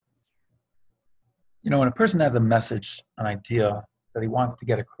When a person has a message, an idea that he wants to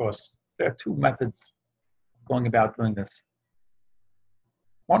get across, there are two methods of going about doing this.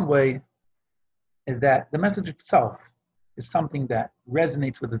 One way is that the message itself is something that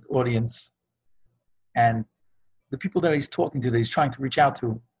resonates with his audience, and the people that he's talking to, that he's trying to reach out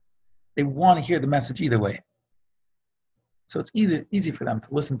to, they want to hear the message either way. So it's either easy for them to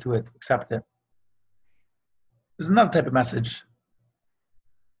listen to it, accept it. There's another type of message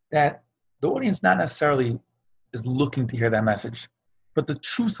that the audience not necessarily is looking to hear that message, but the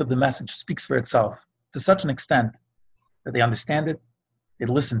truth of the message speaks for itself to such an extent that they understand it, they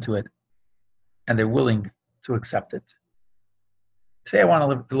listen to it, and they're willing to accept it. Today I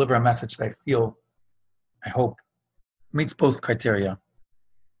want to deliver a message that I hope, meets both criteria.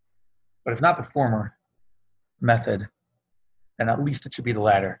 But if not the former method, then at least it should be the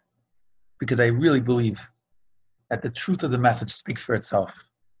latter. Because I really believe that the truth of the message speaks for itself.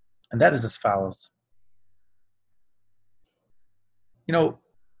 And that is as follows.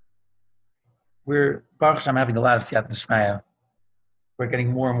 We're, Baruch Hashem, having a lot of Siyat Nishmaya. We're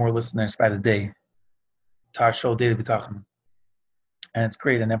getting more and more listeners by the day to our show, Daily Bitachon. And it's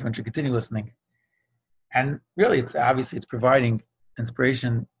great, and everyone should continue listening. And really, it's providing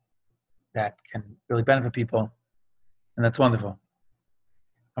inspiration that can really benefit people, and that's wonderful.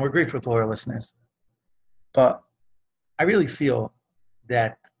 And we're grateful to all our listeners. But I really feel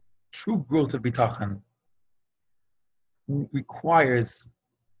that true growth of bitachon requires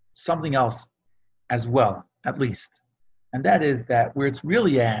something else as well, at least. And that is that where it's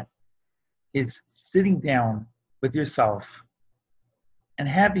really at is sitting down with yourself and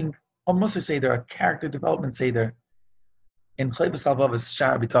having almost a seder, a character development seder in Chlebas Alvavas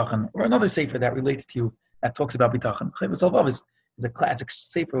Sha'ar Bitachon, or another sefer that relates to you that talks about bitachon. Chlebas Alvavas is a classic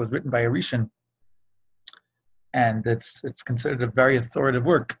sefer. It was written by a Rishon, and it's considered a very authoritative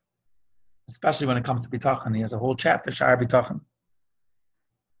work, especially when it comes to bitachon. He has a whole chapter, Sha'ar Bitachon.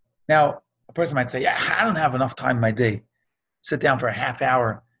 Now, a person might say, yeah, I don't have enough time in my day. Sit down for a half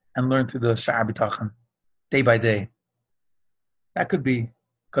hour and learn through the Sha'ar Bitachon, day by day. That could be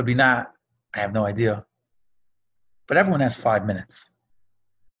not. I have no idea. But everyone has 5 minutes.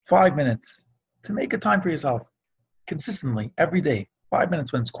 5 minutes to make a time for yourself consistently every day. 5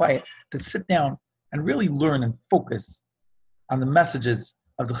 minutes when it's quiet to sit down and really learn and focus on the messages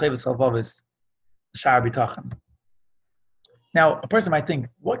of the Chlebas Alvavas, the Sha'ar Bitachon. Now, a person might think,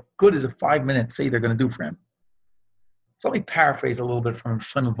 what good is a 5 minute seder going to do for him? So let me paraphrase a little bit from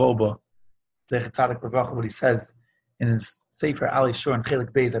Shlomo Voba, Zecher Tzadik Levracha, what he says in his Sefer Ali Shur and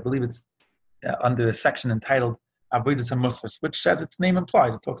Chelik Beis. I believe it's under a section entitled Avodas HaMusar, which, as its name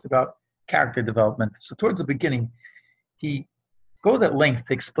implies, it talks about character development. So towards the beginning, he goes at length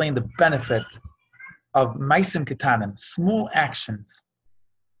to explain the benefit of Maisim Ketanim, small actions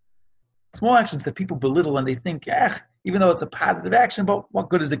that people belittle and they think, even though it's a positive action, but what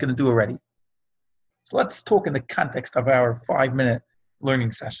good is it going to do already? So let's talk in the context of our 5 minute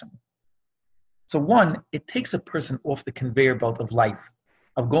learning session. So one, it takes a person off the conveyor belt of life,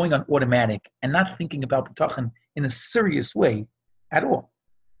 of going on automatic and not thinking about bitachon in a serious way at all,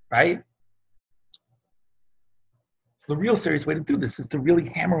 right? The real serious way to do this is to really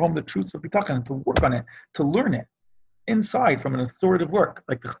hammer home the truths of bitachon and to work on it, to learn it inside from an authoritative work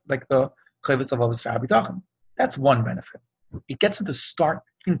like the Chlebas Alvavas Sha'ar Bitachon. That's one benefit. It gets him to start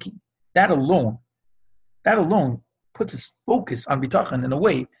thinking. That alone puts his focus on bitachon in a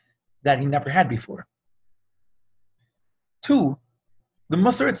way that he never had before. 2, the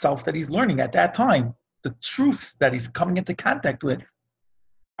musar itself that he's learning at that time, the truths that he's coming into contact with,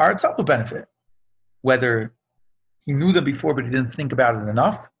 are itself a benefit. Whether he knew them before but he didn't think about it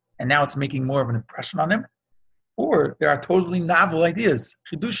enough, and now it's making more of an impression on him, or there are totally novel ideas,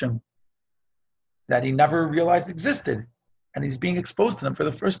 chidushim, that he never realized existed, and he's being exposed to them for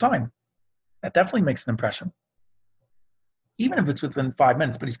the first time. That definitely makes an impression. Even if it's within 5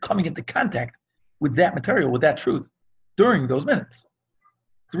 minutes, but he's coming into contact with that material, with that truth, during those minutes.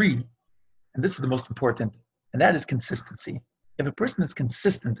 3, and this is the most important, and that is consistency. If a person is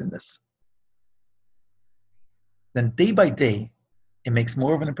consistent in this, then day by day, it makes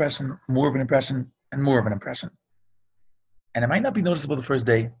more of an impression, more of an impression, and more of an impression. And it might not be noticeable the first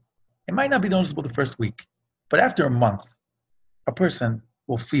day, it might not be noticeable the first week, but after a month, a person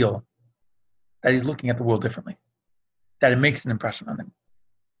will feel that he's looking at the world differently, that it makes an impression on him.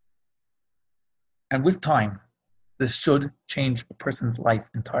 And with time, this should change a person's life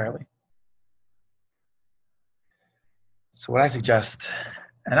entirely. So what I suggest,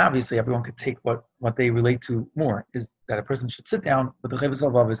 and obviously everyone could take what they relate to more, is that a person should sit down with the Chlebas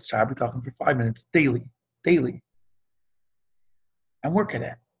Alvavas Sha'ar Bitachon for 5 minutes daily, and work at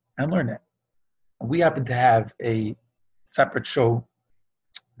it, and learn it. We happen to have a separate show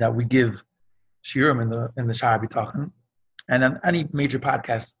that we give shiurim in the Sha'ar Bitachon, and on any major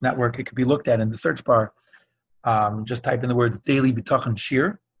podcast network, it could be looked at in the search bar. Just type in the words Daily Bitachon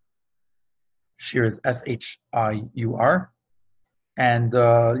Shiur. Shiur is SHIUR, and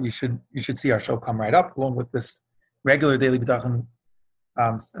you should see our show come right up along with this regular Daily Bitachon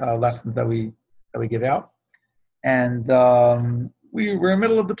lessons that we give out. And we're in the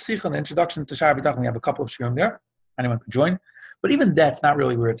middle of the Psicha, the introduction to Sha'ar Bitachon. We have a couple of shiurim there. Anyone can join. But even that's not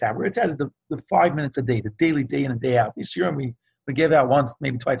really where it's at. Where it's at is the 5 minutes a day, the daily, day in and day out. These shiurim we give out once,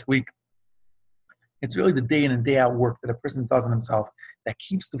 maybe twice a week. It's really the day in and day out work that a person does in himself that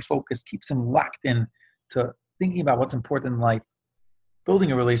keeps the focus, keeps him locked in to thinking about what's important in life,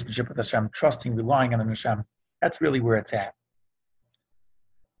 building a relationship with Hashem, trusting, relying on Hashem. That's really where it's at.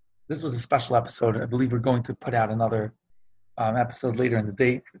 This was a special episode. I believe we're going to put out another episode later in the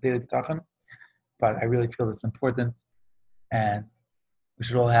day for Daily Bitachon, but I really feel it's important, and we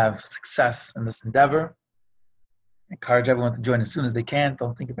should all have success in this endeavor. Encourage everyone to join as soon as they can.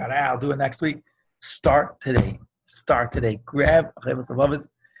 Don't think about, I'll do it next week. Start today. Start today. Grab Chavos Levavos. If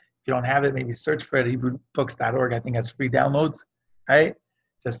you don't have it, maybe search for it at HebrewBooks.org. I think has free downloads. Right?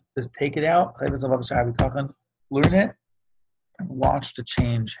 Just take it out. Chavos Levavos Sha'ar Bitachon. Learn it and watch the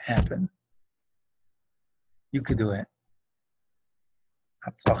change happen. You could do it.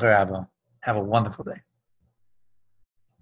 Have a wonderful day.